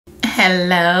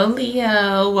Hello,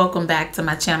 Leo. Welcome back to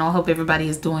my channel. Hope everybody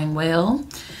is doing well.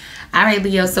 All right,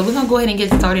 Leo. So we're gonna go ahead and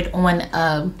get started on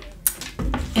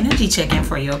energy check-in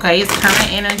for you. Okay, it's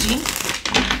current energy,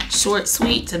 short,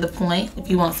 sweet, to the point. If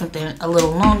you want something a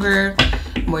little longer,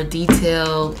 more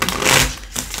detailed,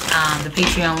 the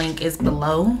Patreon link is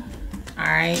below. All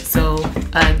right, so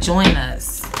join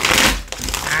us.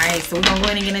 All right, so we're gonna go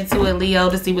ahead and get into it, Leo,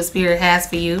 to see what Spirit has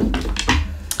for you.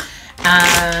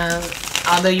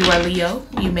 Although you are Leo,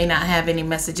 you may not have any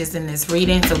messages in this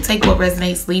reading, so take what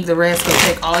resonates, leave the rest. Go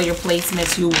check all your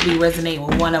placements. You will be resonating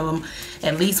with one of them,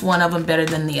 at least one of them better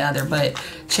than the other, but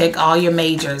check all your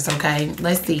majors. Okay,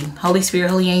 let's see. Holy Spirit,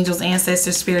 holy angels,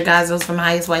 ancestors, spirit guides, those from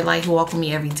highest white light who walk with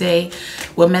me every day.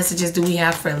 What messages do we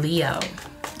have for Leo?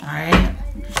 All right,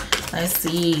 let's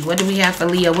see. What do we have for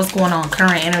Leo? What's going on?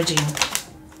 Current energy.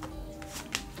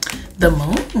 The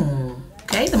moon.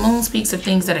 Okay, the moon speaks of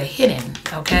things that are hidden.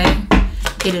 Okay,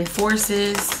 hidden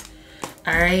forces.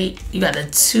 All right, you got the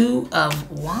Two of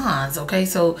Wands. Okay,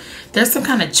 so there's some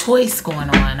kind of choice going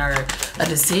on, or a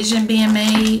decision being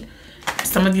made.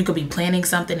 Some of you could be planning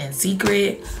something in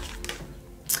secret.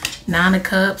 Nine of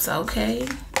Cups. Okay,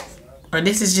 or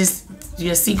this is just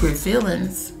your secret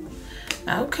feelings.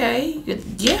 Okay,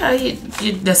 yeah,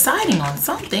 you're deciding on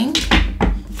something.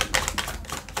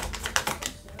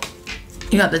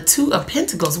 You got the Two of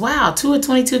Pentacles. Wow, 2 of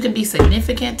 22 can be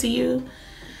significant to you.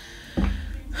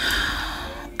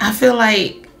 I feel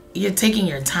like you're taking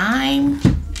your time.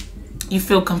 You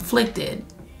feel conflicted.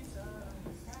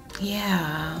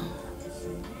 Yeah.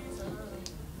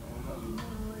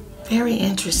 Very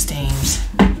interesting.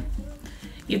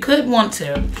 You could want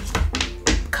to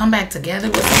come back together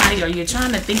with somebody, or you're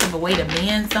trying to think of a way to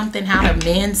mend something, how to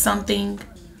mend something.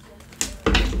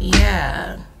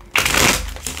 Yeah.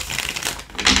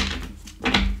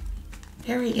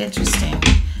 Very interesting.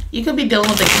 You could be dealing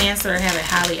with a Cancer or have it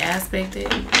highly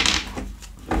aspected.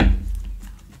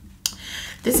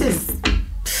 This is,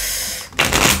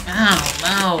 I don't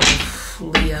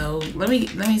know, Leo. Let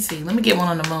me see. Let me get one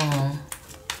on the moon.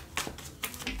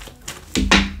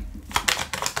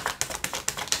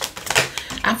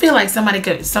 I feel like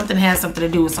something has something to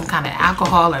do with some kind of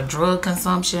alcohol or drug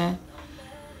consumption.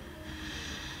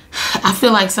 I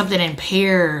feel like something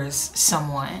impairs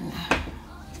someone.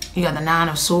 You got the Nine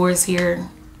of Swords here.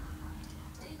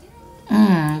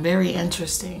 Very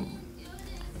interesting.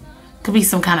 Could be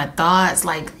some kind of thoughts,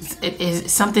 like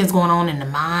something's going on in the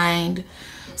mind.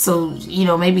 So, you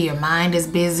know, maybe your mind is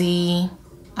busy.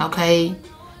 Okay.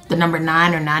 The number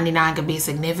 9 or 99 could be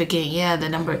significant. Yeah, the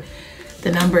number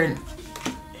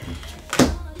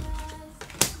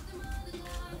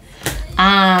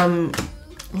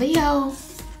Leo,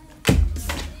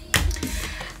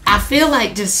 I feel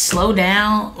like just slow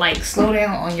down,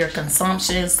 on your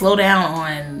consumption, slow down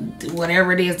on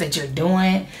whatever it is that you're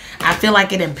doing. I feel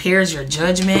like it impairs your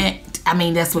judgment. I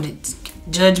mean, that's what it's,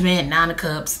 judgment, Nine of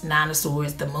Cups, Nine of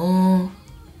Swords, the moon.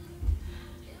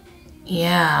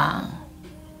 Yeah.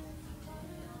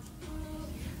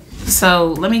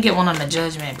 So let me get one on the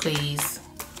judgment, please,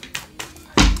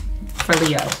 for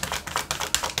Leo.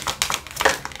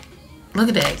 Look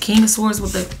at that, King of Swords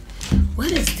with the,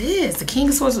 what is this? The King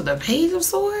of Swords with the Page of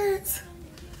Swords?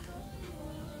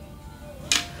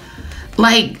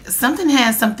 Like, something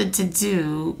has something to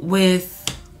do with,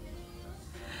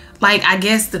 like, I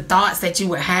guess the thoughts that you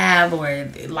would have,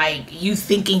 or like you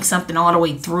thinking something all the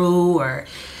way through, or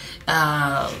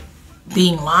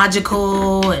being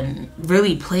logical and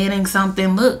really planning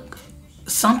something. Look,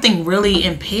 something really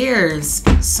impairs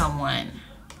someone.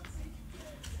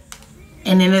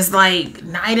 And then it's like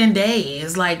night and day.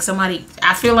 It's like somebody,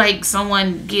 I feel like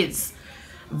someone gets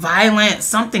violent,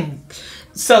 something.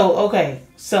 So, okay.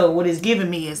 So what it's giving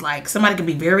me is like somebody could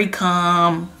be very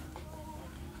calm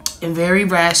and very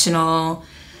rational.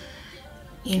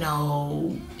 You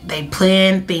know, they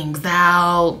plan things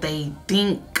out. They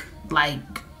think like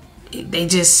they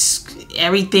just,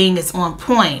 everything is on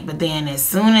point. But then as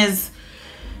soon as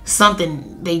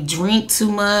something, they drink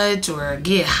too much or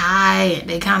get high,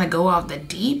 they kind of go off the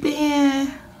deep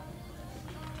end.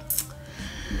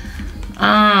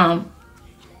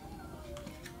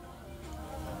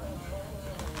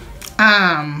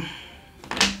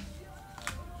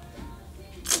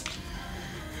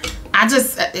 I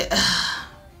just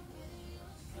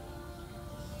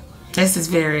this is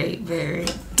very, very,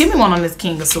 give me one on this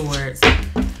King of Swords.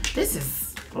 This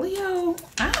is Leo.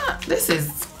 This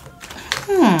is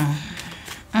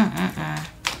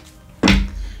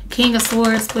King of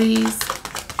Swords, please.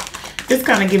 It's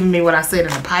kind of giving me what I said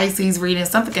in the Pisces reading.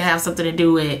 Something can have something to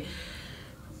do with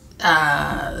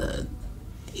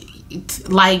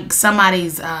like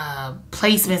somebody's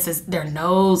placements is their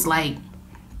nose. Like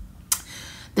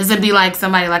this would be like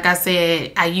somebody, like I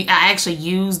said, I actually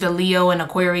used the Leo and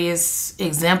Aquarius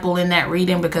example in that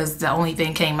reading because the only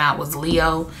thing came out was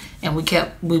Leo, and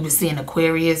we were seeing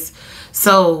Aquarius.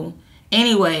 So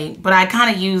anyway, but I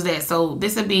kind of use that. So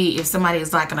this would be if somebody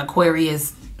is like an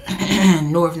Aquarius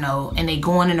North Node and they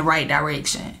going in the right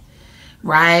direction,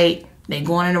 right? They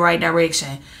going in the right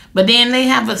direction. But then they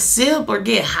have a sip or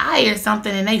get high or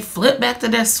something and they flip back to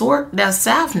their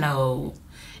South Node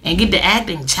and get to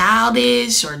acting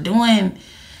childish or doing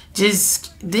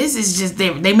just, this is just,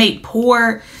 they make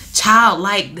poor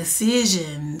childlike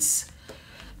decisions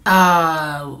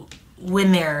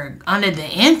when they're under the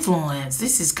influence.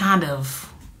 This is kind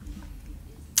of,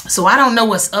 so I don't know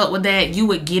what's up with that. You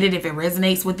would get it if it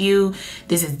resonates with you.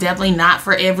 This is definitely not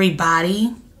for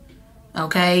everybody.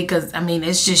 Okay, because I mean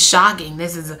it's just shocking.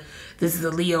 This is a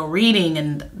Leo reading,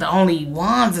 and the only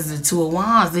wands is the Two of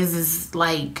Wands. This is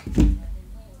like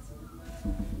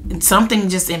something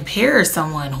just impairs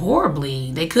someone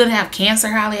horribly. They could have Cancer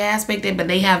highly aspected, but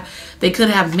they could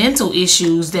have mental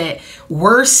issues that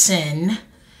worsen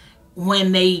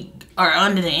when they are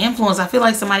under the influence. I feel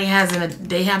like somebody has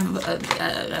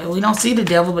we don't see the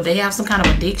devil, but they have some kind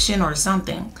of addiction or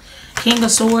something. King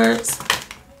of Swords.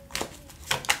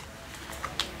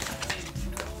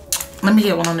 Let me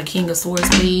get one on the King of Swords,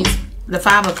 please. The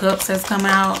Five of Cups has come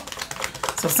out.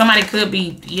 So somebody could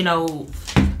be,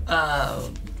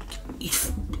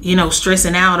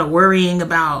 stressing out or worrying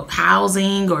about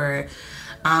housing or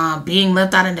being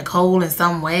left out in the cold in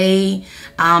some way.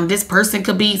 This person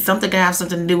could be, something could have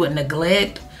something to do with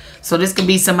neglect. So this could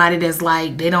be somebody that's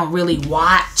like, they don't really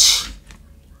watch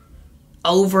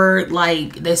over,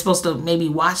 like they're supposed to maybe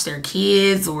watch their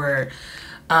kids, or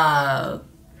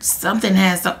something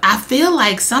has, I feel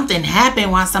like something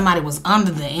happened while somebody was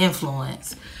under the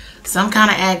influence. Some kind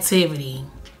of activity.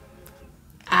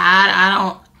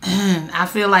 I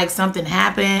feel like something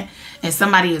happened and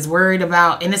somebody is worried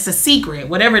about, and it's a secret.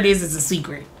 Whatever it is a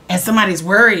secret. And somebody's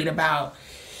worried about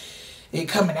it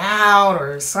coming out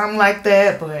or something like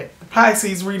that. But the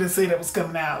Pisces reader said it was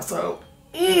coming out. So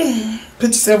put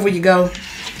yourself where you go.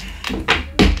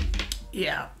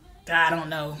 Yeah. I don't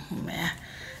know, man.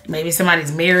 Maybe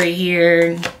somebody's married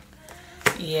here.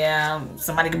 Yeah,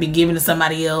 somebody could be giving to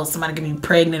somebody else. Somebody could be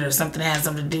pregnant or something has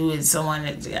something to do with someone.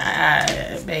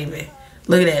 Baby.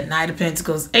 Look at that. Knight of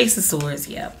Pentacles. Ace of Swords.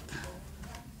 Yep.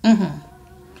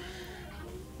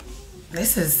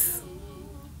 This is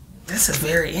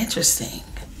very interesting.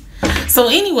 So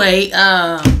anyway,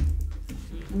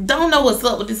 don't know what's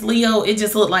up with this Leo. It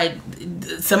just looked like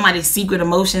somebody's secret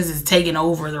emotions is taking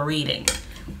over the reading.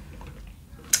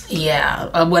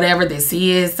 Yeah, whatever this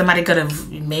is. Somebody could have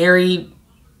married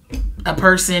a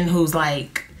person who's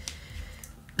like,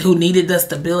 who needed the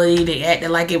stability. They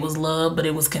acted like it was love, but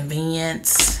it was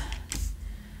convenience.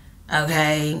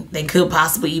 Okay, they could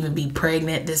possibly even be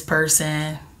pregnant, this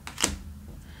person.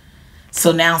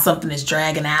 So now something is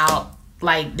dragging out.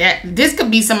 Like that, this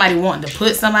could be somebody wanting to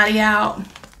put somebody out.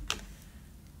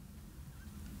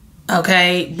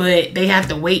 Okay, but they have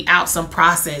to wait out some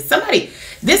process.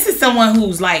 This is someone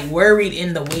who's like worried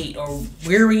in the wait, or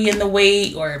weary in the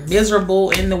wait, or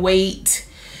miserable in the wait.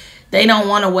 They don't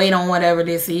want to wait on whatever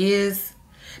this is.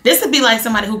 This would be like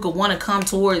somebody who could want to come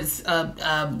towards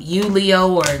you,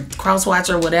 Leo, or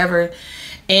Crosswatch or whatever,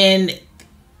 and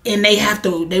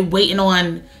they're waiting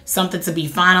on something to be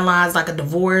finalized, like a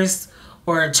divorce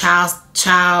or a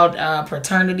child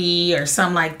paternity or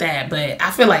something like that. But I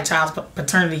feel like child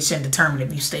paternity shouldn't determine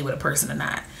if you stay with a person or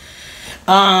not.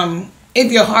 If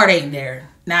your heart ain't there.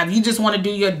 Now, if you just want to do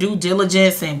your due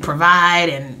diligence and provide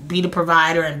and be the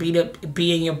provider and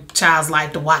be in your child's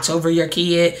life to watch over your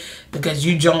kid, because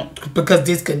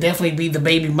this could definitely be the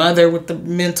baby mother with the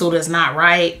mental that's not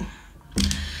right.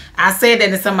 I said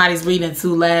that in somebody's reading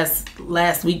too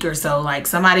last week or so. Like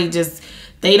somebody just,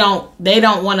 they don't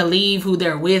want to leave who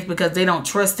they're with because they don't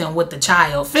trust them with the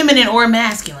child, feminine or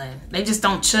masculine. They just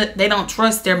don't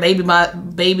trust their baby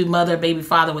mother, baby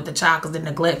father with the child because they're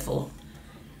neglectful.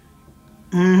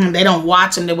 They don't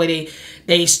watch them the way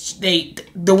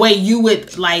the way you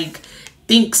would like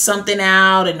think something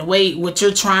out, and the way what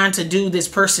you're trying to do, this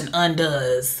person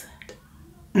undoes.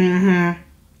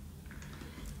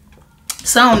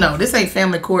 So I don't know. This ain't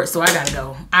family court, so I gotta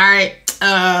go. All right.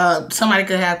 Somebody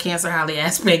could have Cancer highly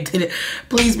aspected.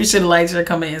 Please be sure to like, share,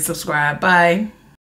 comment, and subscribe. Bye.